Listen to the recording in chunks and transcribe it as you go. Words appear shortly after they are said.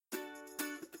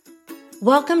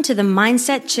Welcome to the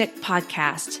Mindset Chick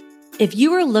podcast. If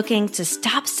you are looking to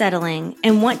stop settling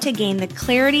and want to gain the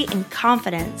clarity and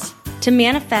confidence to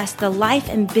manifest the life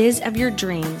and biz of your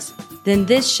dreams, then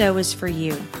this show is for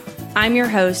you. I'm your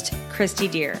host, Christy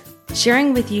Deer,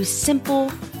 sharing with you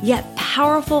simple yet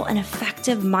powerful and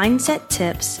effective mindset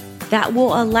tips that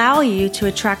will allow you to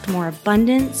attract more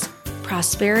abundance,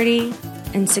 prosperity,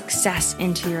 and success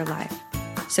into your life.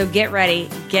 So get ready,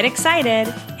 get excited,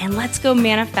 and let's go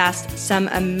manifest some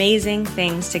amazing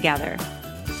things together.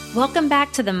 Welcome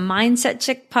back to the Mindset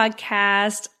Chick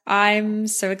podcast. I'm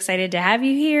so excited to have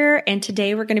you here. And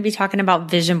today we're going to be talking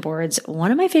about vision boards, one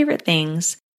of my favorite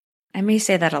things. I may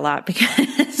say that a lot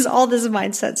because all this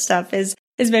mindset stuff is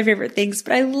my favorite things,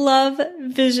 but I love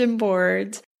vision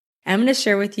boards. I'm going to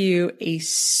share with you a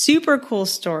super cool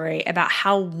story about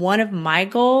how one of my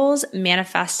goals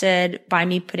manifested by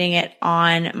me putting it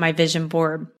on my vision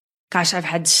board. Gosh, I've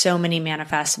had so many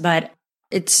manifest, but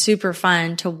it's super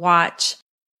fun to watch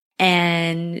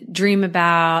and dream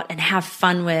about and have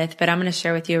fun with. But I'm going to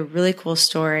share with you a really cool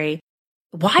story.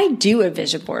 Why do a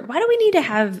vision board? Why do we need to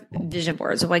have vision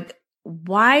boards? Like,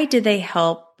 why do they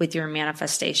help with your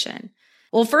manifestation?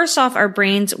 Well, first off, our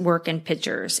brains work in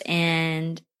pictures,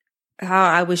 and how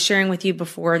I was sharing with you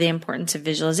before, the importance of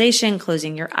visualization,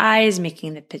 closing your eyes,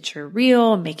 making the picture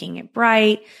real, making it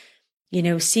bright,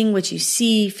 seeing what you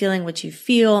see, feeling what you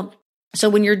feel. So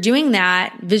when you're doing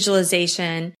that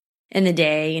visualization in the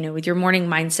day, with your morning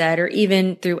mindset or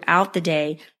even throughout the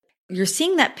day, you're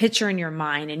seeing that picture in your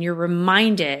mind and you're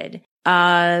reminded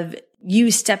of you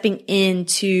stepping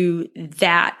into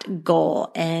that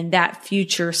goal and that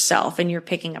future self, and you're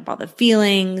picking up all the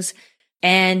feelings.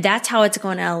 And that's how it's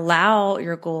going to allow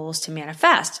your goals to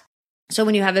manifest. So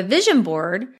when you have a vision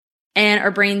board, and our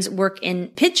brains work in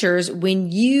pictures,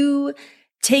 when you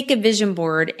take a vision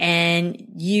board and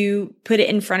you put it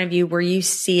in front of you where you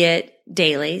see it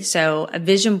daily. So a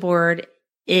vision board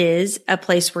is a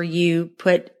place where you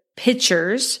put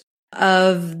pictures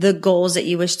of the goals that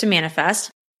you wish to manifest.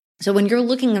 So when you're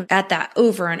looking at that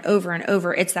over and over and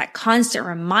over, it's that constant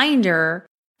reminder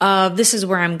of this is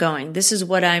where I'm going. This is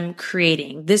what I'm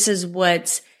creating. This is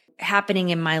what's happening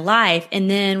in my life. And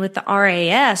then with the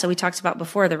RAS, that we talked about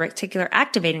before, the reticular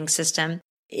activating system,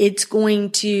 it's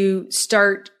going to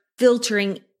start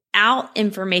filtering out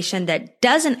information that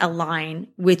doesn't align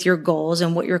with your goals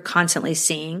and what you're constantly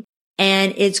seeing.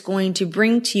 And it's going to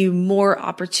bring to you more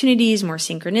opportunities, more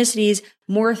synchronicities,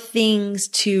 more things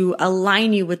to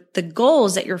align you with the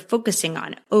goals that you're focusing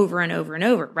on over and over and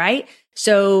over, right?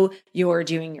 So you're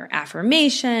doing your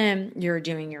affirmation, you're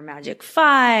doing your Magic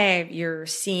 5, you're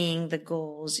seeing the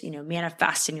goals,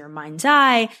 manifest in your mind's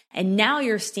eye, and now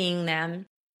you're seeing them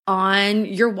on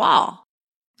your wall.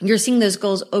 You're seeing those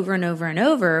goals over and over and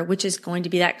over, which is going to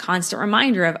be that constant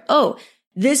reminder of, oh,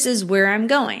 this is where I'm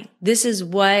going. This is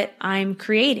what I'm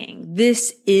creating.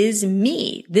 This is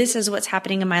me. This is what's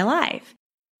happening in my life.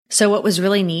 So what was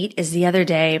really neat is the other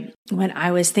day when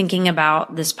I was thinking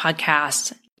about this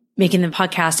podcast, making the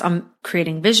podcast on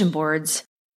creating vision boards,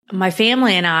 my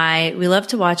family and I, we love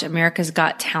to watch America's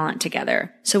Got Talent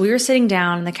together. So we were sitting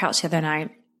down on the couch the other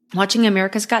night watching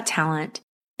America's Got Talent,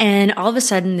 and all of a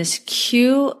sudden this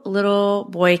cute little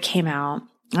boy came out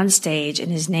on stage,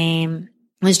 and his name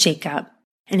was Jacob.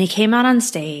 And he came out on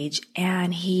stage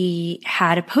and he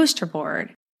had a poster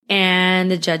board,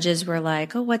 and the judges were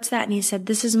like, oh, what's that? And he said,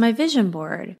 this is my vision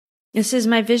board. This is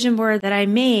my vision board that I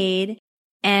made.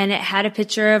 And it had a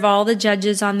picture of all the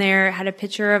judges on there. It had a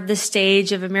picture of the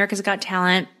stage of America's Got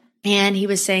Talent. And he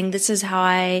was saying, this is how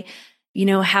I,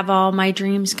 have all my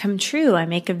dreams come true. I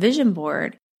make a vision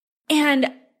board.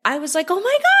 And I was like, oh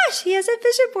my gosh, he has a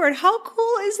vision board. How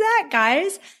cool is that,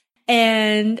 guys?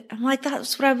 And I'm like,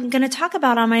 that's what I'm going to talk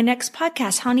about on my next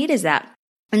podcast. How neat is that?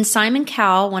 And Simon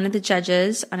Cowell, one of the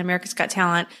judges on America's Got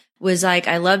Talent, was like,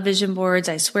 I love vision boards.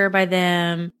 I swear by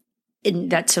them.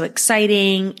 And that's so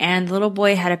exciting. And the little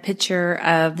boy had a picture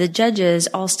of the judges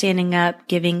all standing up,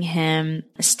 giving him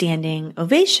a standing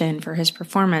ovation for his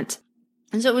performance.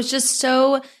 And so it was just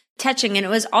so touching. And it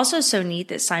was also so neat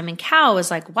that Simon Cowell was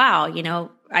like, wow,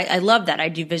 I love that. I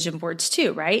do vision boards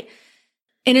too, right?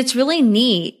 And it's really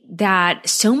neat that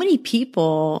so many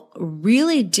people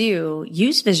really do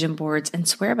use vision boards and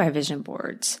swear by vision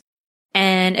boards.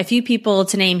 And a few people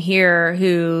to name here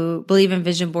who believe in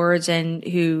vision boards and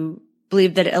who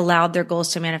believe that it allowed their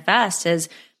goals to manifest is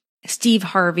Steve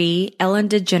Harvey, Ellen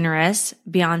DeGeneres,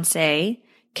 Beyonce,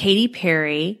 Katy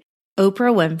Perry,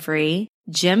 Oprah Winfrey,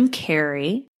 Jim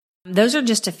Carrey. Those are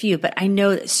just a few, but I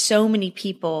know that so many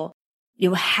people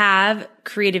have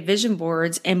created vision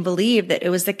boards and believe that it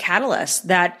was the catalyst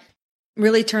that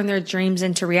really turn their dreams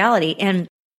into reality. And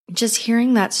just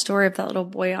hearing that story of that little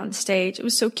boy on stage, it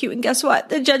was so cute. And guess what?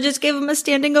 The judges gave him a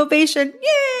standing ovation.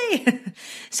 Yay!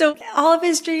 So all of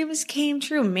his dreams came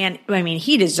true. Man, I mean,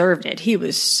 he deserved it. He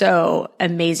was so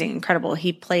amazing, incredible.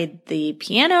 He played the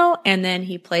piano and then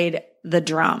he played the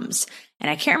drums. And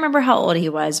I can't remember how old he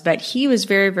was, but he was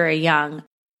very, very young.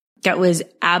 That was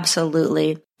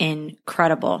absolutely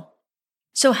incredible.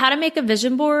 So how to make a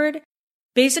vision board?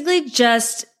 Basically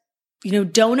just,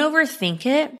 don't overthink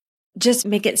it. Just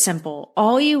make it simple.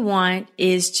 All you want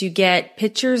is to get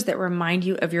pictures that remind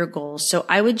you of your goals. So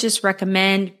I would just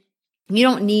recommend, you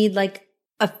don't need like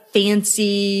a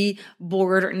fancy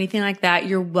board or anything like that.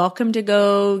 You're welcome to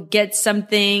go get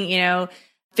something,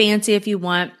 fancy if you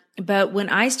want. But when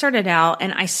I started out,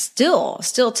 and I still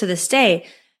to this day,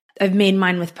 I've made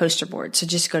mine with poster boards. So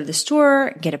just go to the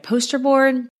store, get a poster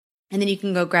board, and then you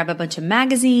can go grab a bunch of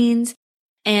magazines.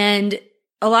 And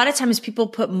a lot of times people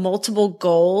put multiple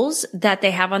goals that they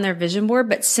have on their vision board.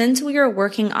 But since we are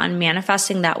working on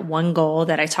manifesting that one goal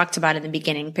that I talked about in the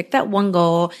beginning, pick that one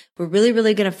goal. We're really,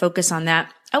 really going to focus on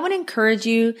that. I would encourage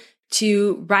you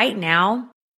to right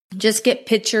now, just get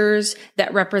pictures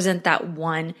that represent that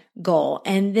one goal.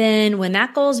 And then when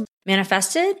that goal is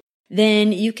manifested,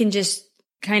 then you can just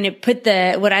kind of put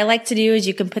what I like to do is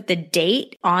you can put the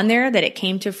date on there that it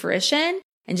came to fruition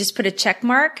and just put a check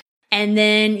mark. And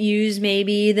then use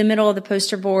maybe the middle of the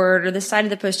poster board or the side of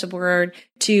the poster board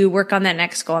to work on that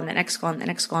next goal and the next goal and the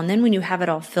next goal. And then when you have it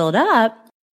all filled up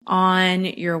on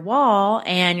your wall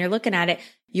and you're looking at it,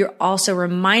 you're also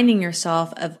reminding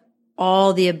yourself of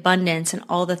all the abundance and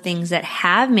all the things that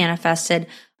have manifested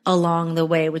along the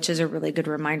way, which is a really good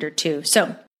reminder too.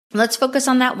 So let's focus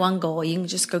on that one goal. You can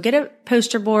just go get a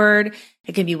poster board.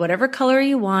 It can be whatever color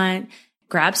you want.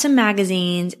 Grab some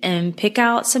magazines and pick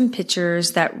out some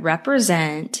pictures that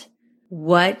represent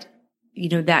what,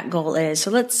 that goal is.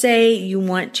 So let's say you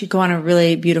want to go on a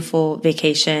really beautiful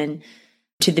vacation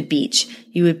to the beach.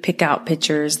 You would pick out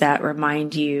pictures that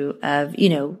remind you of,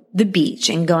 the beach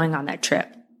and going on that trip.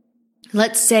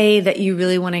 Let's say that you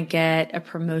really want to get a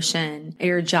promotion at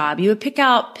your job. You would pick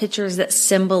out pictures that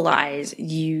symbolize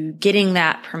you getting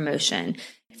that promotion.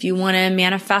 If you want to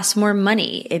manifest more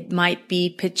money, it might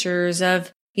be pictures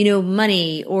of,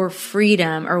 money or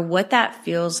freedom or what that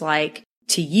feels like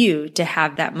to you to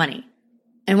have that money.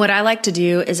 And what I like to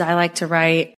do is I like to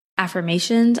write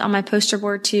affirmations on my poster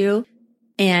board too.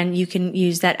 And you can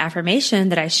use that affirmation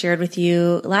that I shared with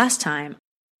you last time.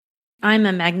 I'm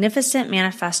a magnificent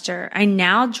manifester. I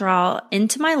now draw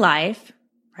into my life,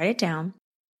 write it down.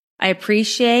 I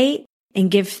appreciate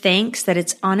and give thanks that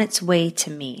it's on its way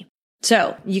to me.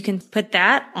 So you can put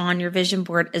that on your vision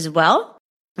board as well,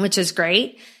 which is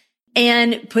great.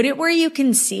 And put it where you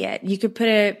can see it. You could put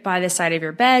it by the side of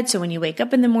your bed. So when you wake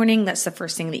up in the morning, that's the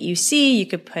first thing that you see. You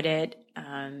could put it,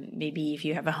 maybe if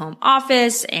you have a home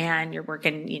office and you're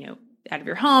working, out of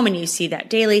your home and you see that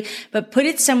daily, but put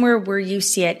it somewhere where you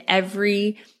see it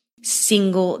every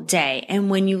single day. And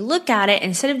when you look at it,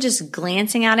 instead of just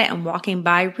glancing at it and walking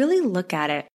by, really look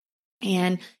at it.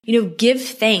 And, give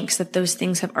thanks that those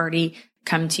things have already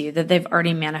come to you, that they've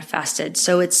already manifested.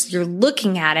 So you're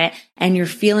looking at it and you're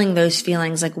feeling those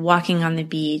feelings like walking on the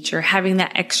beach or having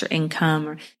that extra income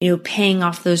or, paying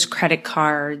off those credit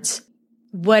cards,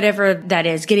 whatever that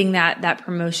is, getting that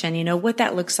promotion, what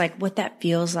that looks like, what that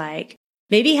feels like.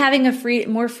 Maybe having a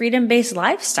more freedom-based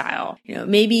lifestyle,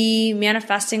 maybe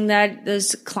manifesting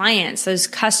those clients, those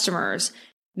customers,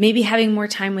 maybe having more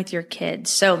time with your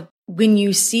kids. So when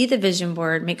you see the vision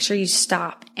board, make sure you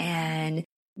stop and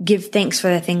give thanks for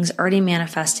the things already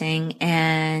manifesting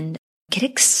and get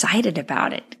excited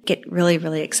about it. Get really,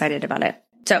 really excited about it.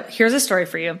 So here's a story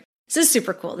for you. This is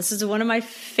super cool. This is one of my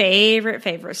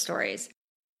favorite stories.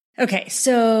 Okay.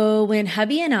 So when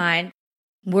hubby and I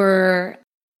were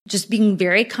just being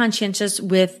very conscientious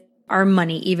with our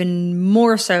money, even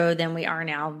more so than we are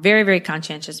now, very, very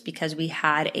conscientious because we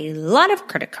had a lot of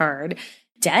credit card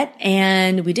debt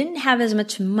and we didn't have as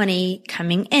much money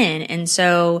coming in. And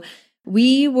so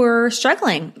we were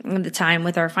struggling at the time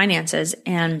with our finances,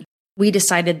 and we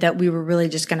decided that we were really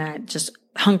just going to just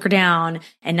hunker down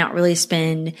and not really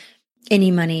spend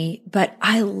any money. But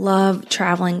I love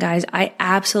traveling, guys. I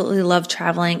absolutely love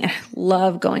traveling and I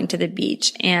love going to the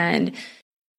beach. And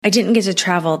I didn't get to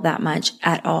travel that much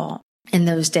at all in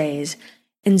those days.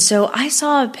 And so I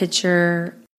saw a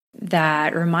picture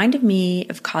that reminded me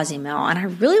of Cozumel, and I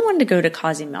really wanted to go to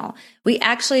Cozumel.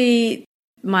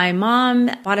 My mom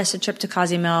bought us a trip to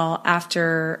Cozumel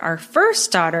after our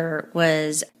first daughter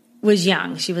was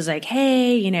young. She was like,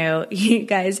 hey, you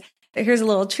guys, Here's a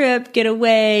little trip, get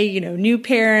away, new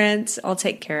parents, I'll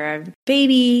take care of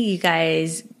baby. You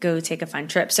guys go take a fun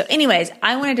trip. So anyways,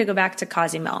 I wanted to go back to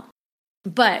Cozumel,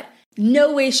 but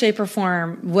no way, shape, or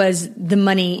form was the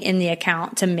money in the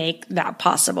account to make that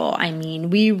possible. I mean,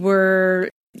 we were,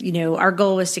 our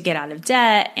goal was to get out of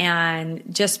debt and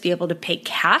just be able to pay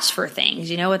cash for things,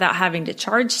 without having to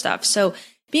charge stuff. So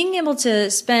being able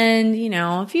to spend,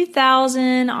 a few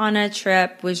thousand on a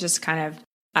trip was just kind of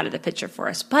out of the picture for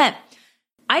us. But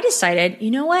I decided,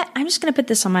 you know what? I'm just going to put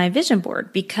this on my vision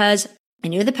board because I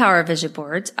knew the power of vision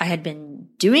boards. I had been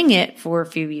doing it for a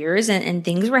few years and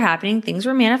things were happening. Things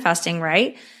were manifesting,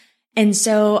 right? And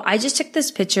so I just took this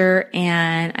picture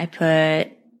and I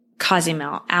put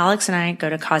Cozumel. Alex and I go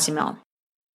to Cozumel.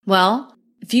 Well,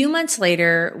 a few months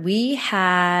later, we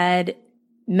had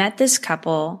met this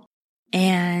couple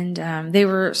and they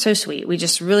were so sweet. We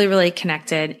just really, really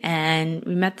connected and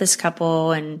we met this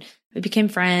couple and we became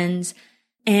friends.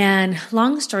 And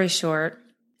long story short,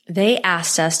 they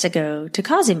asked us to go to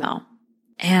Cozumel.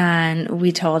 And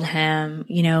we told him,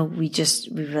 we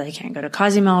really can't go to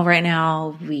Cozumel right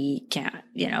now. We can't,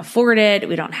 afford it.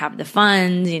 We don't have the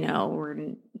funds,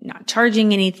 we're not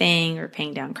charging anything or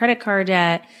paying down credit card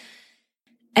debt.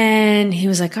 And he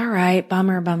was like, all right,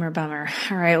 bummer.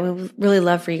 All right, we'd really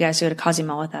love for you guys to go to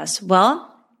Cozumel with us.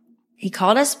 Well, he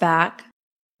called us back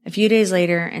a few days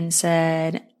later and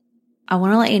said, I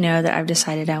want to let you know that I've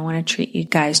decided I want to treat you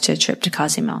guys to a trip to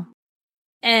Cozumel.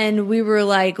 And we were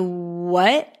like,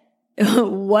 what?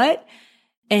 What?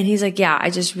 And he's like, yeah, I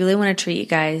just really want to treat you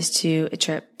guys to a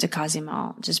trip to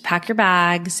Cozumel. Just pack your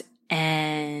bags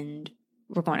and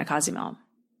we're going to Cozumel.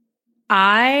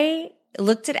 I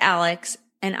looked at Alex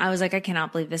and I was like, I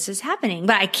cannot believe this is happening.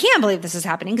 But I can't believe this is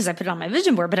happening because I put it on my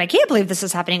vision board, but I can't believe this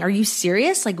is happening. Are you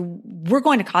serious? Like, we're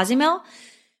going to Cozumel?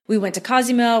 We went to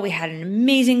Cozumel. We had an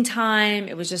amazing time.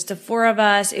 It was just the four of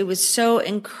us. It was so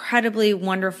incredibly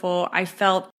wonderful. I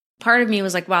felt part of me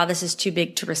was like, wow, this is too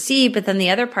big to receive. But then the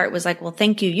other part was like, well,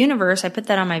 thank you, universe. I put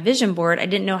that on my vision board. I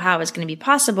didn't know how it was going to be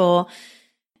possible.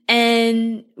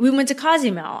 And we went to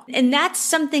Cozumel. And that's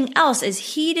something else is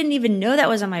he didn't even know that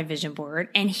was on my vision board.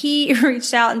 And he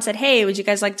reached out and said, hey, would you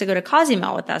guys like to go to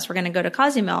Cozumel with us? We're going to go to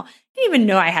Cozumel. I didn't even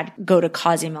know I had to go to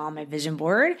Cozumel on my vision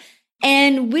board.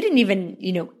 And we didn't even,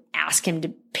 ask him to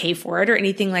pay for it or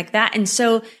anything like that. And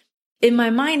so in my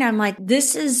mind, I'm like,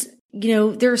 this is,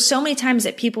 there are so many times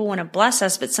that people want to bless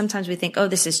us, but sometimes we think, oh,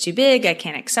 this is too big. I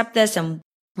can't accept this. And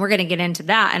we're going to get into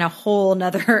that in a whole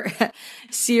nother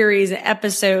series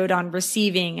episode on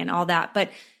receiving and all that.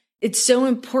 But it's so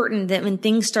important that when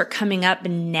things start coming up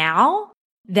now,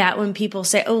 that when people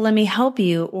say, oh, let me help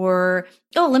you, or,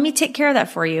 oh, let me take care of that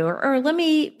for you, or let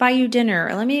me buy you dinner,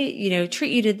 or let me,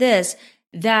 treat you to this,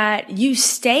 that you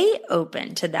stay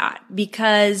open to that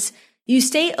because you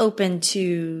stay open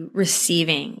to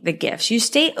receiving the gifts. You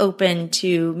stay open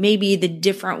to maybe the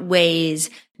different ways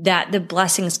that the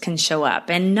blessings can show up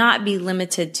and not be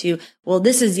limited to, well,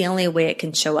 this is the only way it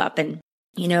can show up. And,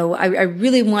 I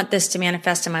really want this to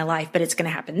manifest in my life, but it's going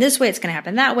to happen this way. It's going to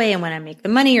happen that way. And when I make the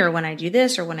money or when I do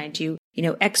this or when I do,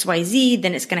 X, Y, Z,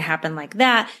 then it's going to happen like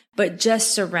that. But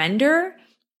just surrender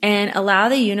and allow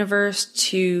the universe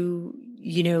to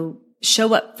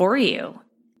show up for you.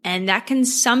 And that can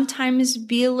sometimes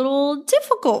be a little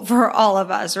difficult for all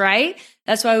of us, right?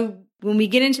 That's why when we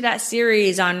get into that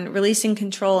series on releasing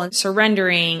control and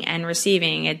surrendering and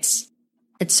receiving, it's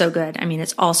so good. I mean,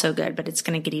 it's all so good, but it's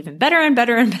going to get even better and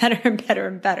better and better and better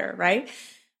and better, right?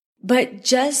 But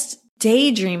just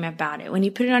daydream about it. When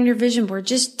you put it on your vision board,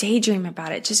 just daydream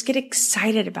about it. Just get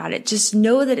excited about it. Just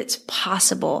know that it's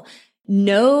possible.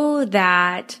 Know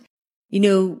that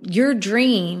your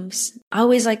dreams, I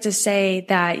always like to say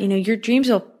that, your dreams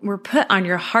were put on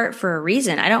your heart for a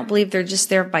reason. I don't believe they're just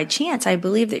there by chance. I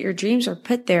believe that your dreams were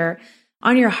put there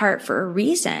on your heart for a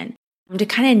reason to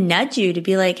kind of nudge you to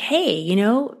be like, hey,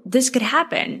 this could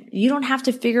happen. You don't have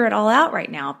to figure it all out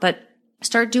right now, but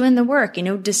start doing the work,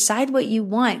 decide what you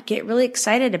want, get really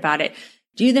excited about it.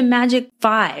 Do the magic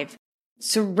 5,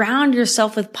 surround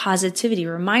yourself with positivity,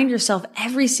 remind yourself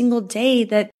every single day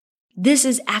that this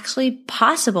is actually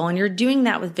possible. And you're doing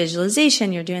that with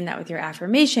visualization. You're doing that with your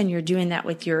affirmation. You're doing that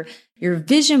with your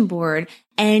vision board.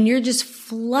 And you're just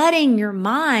flooding your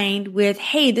mind with,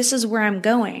 hey, this is where I'm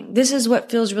going. This is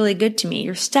what feels really good to me.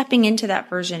 You're stepping into that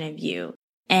version of you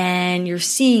and you're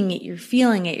seeing it. You're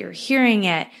feeling it. You're hearing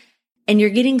it. And you're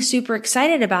getting super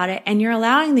excited about it. And you're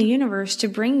allowing the universe to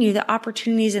bring you the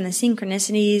opportunities and the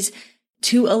synchronicities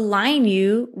to align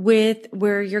you with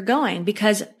where you're going.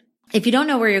 Because if you don't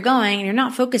know where you're going and you're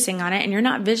not focusing on it and you're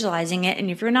not visualizing it, and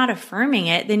if you're not affirming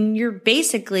it, then you're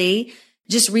basically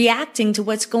just reacting to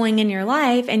what's going in your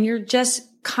life, and you're just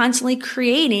constantly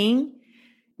creating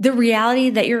the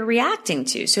reality that you're reacting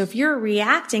to. So if you're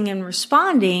reacting and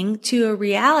responding to a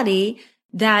reality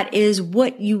that is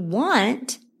what you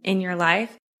want in your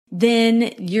life,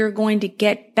 then you're going to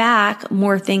get back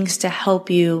more things to help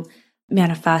you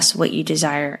manifest what you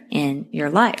desire in your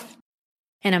life.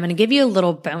 And I'm going to give you a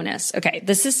little bonus. Okay,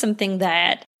 this is something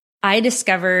that I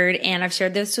discovered, and I've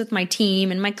shared this with my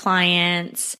team and my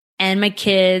clients and my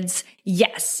kids.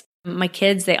 Yes, my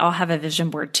kids, they all have a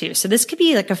vision board too. So this could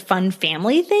be like a fun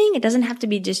family thing. It doesn't have to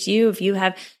be just you. If you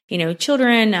have,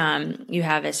 children, you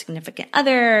have a significant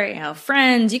other,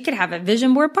 friends, you could have a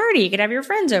vision board party. You could have your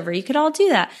friends over. You could all do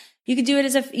that. You could do it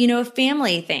as a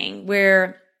family thing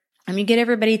where you get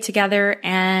everybody together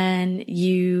and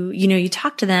you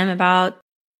talk to them about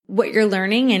what you're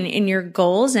learning and your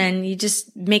goals, and you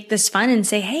just make this fun and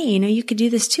say, hey, you could do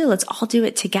this too. Let's all do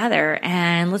it together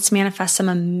and let's manifest some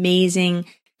amazing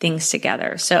things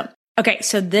together. So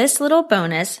this little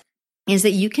bonus is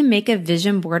that you can make a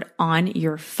vision board on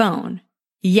your phone.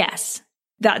 Yes,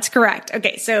 that's correct.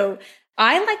 Okay. So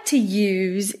I like to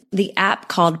use the app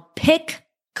called Pick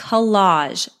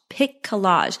Collage.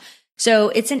 So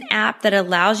it's an app that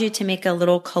allows you to make a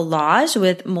little collage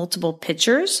with multiple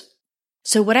pictures.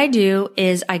 So what I do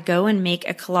is I go and make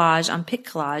a collage on Pick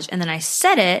Collage, and then I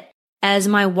set it as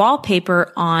my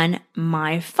wallpaper on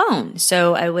my phone.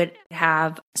 So I would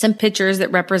have some pictures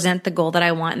that represent the goal that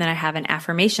I want, and then I have an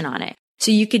affirmation on it.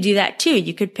 So you could do that too.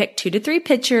 You could pick 2 to 3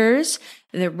 pictures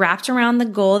that wrapped around the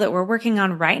goal that we're working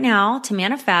on right now to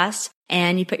manifest,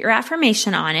 and you put your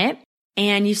affirmation on it,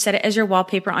 and you set it as your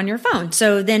wallpaper on your phone.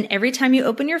 So then every time you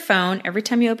open your phone,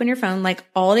 like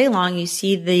all day long, you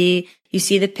see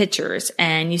the pictures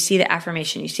and you see the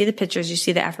affirmation, you see the pictures, you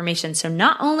see the affirmation. So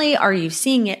not only are you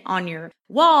seeing it on your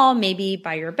wall, maybe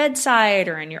by your bedside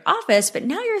or in your office, but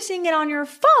now you're seeing it on your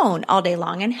phone all day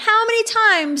long. And how many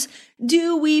times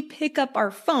do we pick up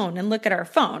our phone and look at our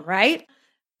phone, right?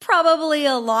 Probably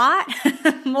a lot,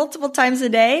 multiple times a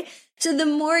day. So the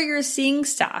more you're seeing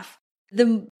stuff,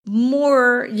 the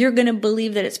more you're going to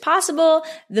believe that it's possible,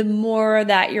 the more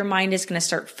that your mind is going to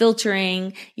start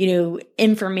filtering,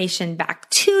 information back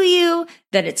to you,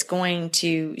 that it's going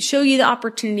to show you the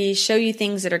opportunities, show you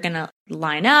things that are going to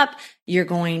line up. You're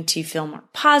going to feel more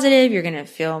positive. You're going to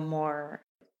feel more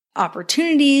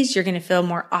opportunities. You're going to feel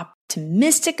more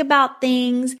optimistic about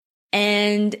things.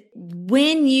 And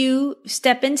when you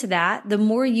step into that, the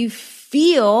more you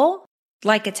feel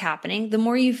like it's happening, the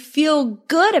more you feel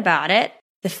good about it,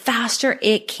 the faster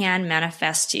it can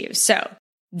manifest to you. So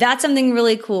that's something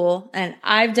really cool. And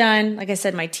I've done, like I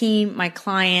said, my team, my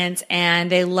clients,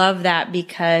 and they love that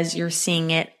because you're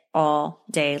seeing it all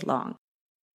day long.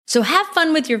 So have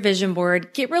fun with your vision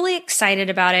board. Get really excited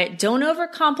about it. Don't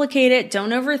overcomplicate it. Don't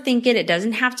overthink it. It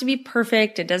doesn't have to be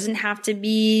perfect. It doesn't have to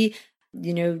be,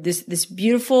 this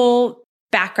beautiful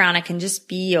background. It can just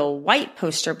be a white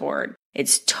poster board.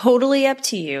 It's totally up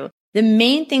to you. The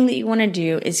main thing that you want to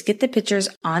do is get the pictures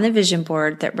on the vision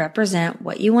board that represent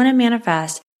what you want to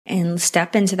manifest and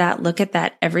step into that. Look at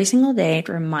that every single day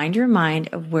to remind your mind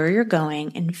of where you're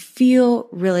going and feel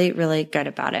really, really good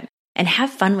about it. And have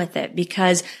fun with it,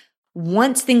 because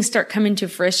once things start coming to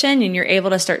fruition and you're able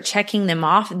to start checking them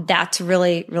off, that's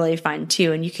really, really fun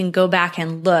too. And you can go back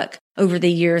and look over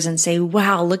the years and say,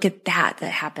 wow, look at that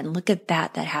happened. Look at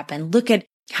that happened. Look at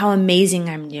how amazing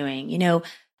I'm doing.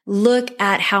 Look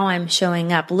at how I'm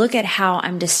showing up. Look at how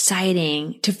I'm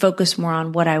deciding to focus more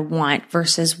on what I want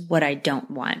versus what I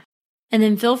don't want. And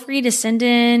then feel free to send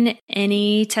in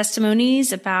any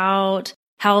testimonies about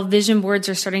how vision boards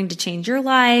are starting to change your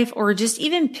life, or just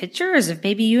even pictures of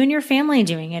maybe you and your family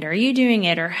doing it, or you doing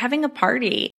it, or having a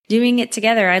party, doing it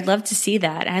together. I'd love to see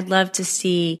that. I'd love to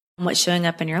see what's showing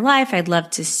up in your life. I'd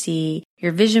love to see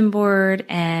your vision board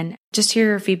and just hear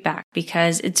your feedback,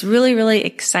 because it's really, really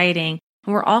exciting.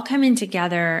 And we're all coming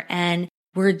together and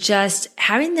we're just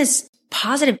having this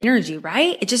positive energy,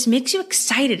 right? It just makes you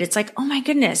excited. It's like, oh my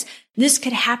goodness, this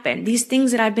could happen. These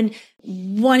things that I've been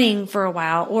wanting for a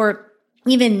while, or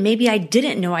even maybe I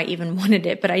didn't know I even wanted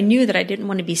it, but I knew that I didn't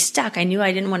want to be stuck. I knew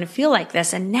I didn't want to feel like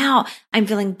this. And now I'm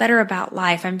feeling better about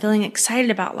life. I'm feeling excited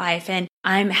about life, and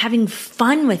I'm having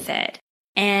fun with it.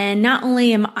 And not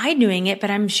only am I doing it,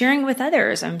 but I'm sharing it with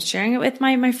others. I'm sharing it with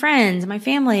my friends, my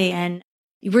family, and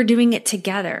we're doing it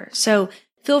together. So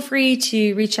feel free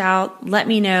to reach out, let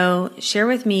me know, share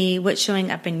with me what's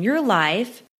showing up in your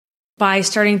life by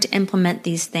starting to implement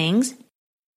these things.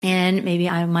 And maybe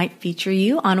I might feature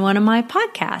you on one of my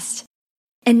podcasts.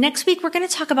 And next week, we're going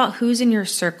to talk about who's in your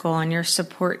circle and your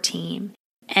support team.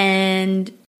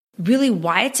 And really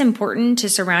why it's important to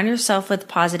surround yourself with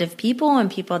positive people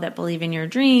and people that believe in your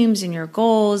dreams and your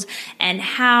goals, and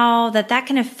how that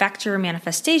can affect your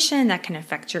manifestation, that can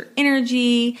affect your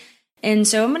energy. And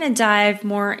so I'm going to dive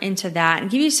more into that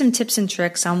and give you some tips and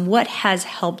tricks on what has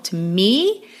helped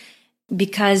me,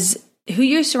 because who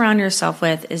you surround yourself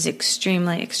with is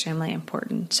extremely, extremely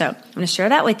important. So I'm going to share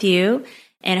that with you,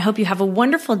 and I hope you have a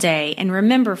wonderful day. And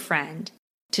remember, friend,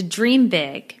 to dream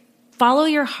big, follow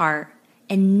your heart,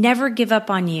 and never give up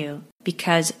on you,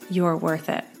 because you're worth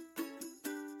it.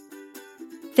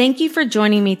 Thank you for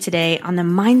joining me today on the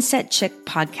Mindset Chick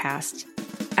podcast.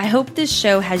 I hope this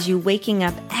show has you waking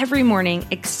up every morning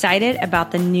excited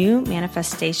about the new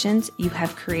manifestations you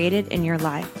have created in your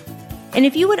life. And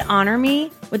if you would honor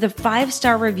me with a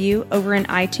 5-star review over in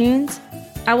iTunes,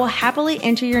 I will happily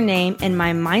enter your name in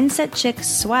my Mindset Chick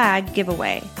swag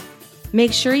giveaway.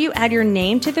 Make sure you add your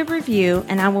name to the review,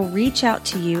 and I will reach out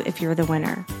to you if you're the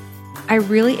winner. I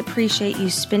really appreciate you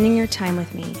spending your time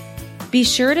with me. Be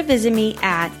sure to visit me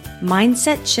at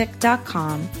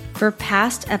mindsetchick.com for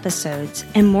past episodes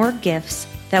and more gifts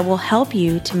that will help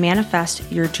you to manifest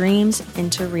your dreams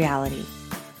into reality.